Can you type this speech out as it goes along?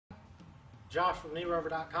Josh from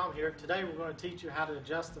KneeRover.com here. Today we're going to teach you how to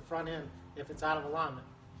adjust the front end if it's out of alignment.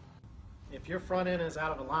 If your front end is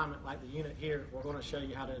out of alignment like the unit here, we're going to show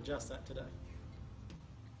you how to adjust that today.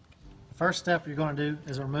 The first step you're going to do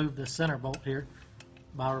is remove the center bolt here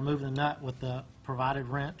by removing the nut with the provided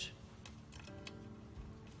wrench.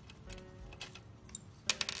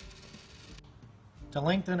 To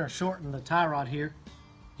lengthen or shorten the tie rod here,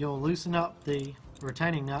 you'll loosen up the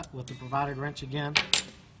retaining nut with the provided wrench again.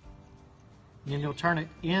 Then you'll turn it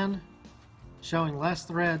in, showing less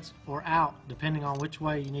threads, or out, depending on which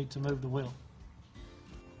way you need to move the wheel.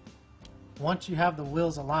 Once you have the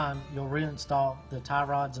wheels aligned, you'll reinstall the tie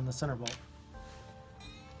rods and the center bolt.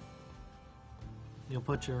 You'll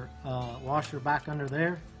put your washer back under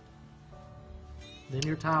there, then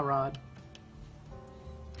your tie rod,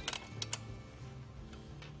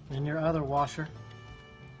 then your other washer,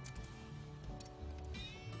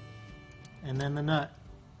 and then the nut.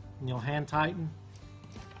 And you'll hand tighten,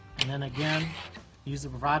 and then again use the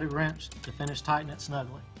provided wrench to finish tightening it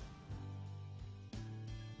snugly.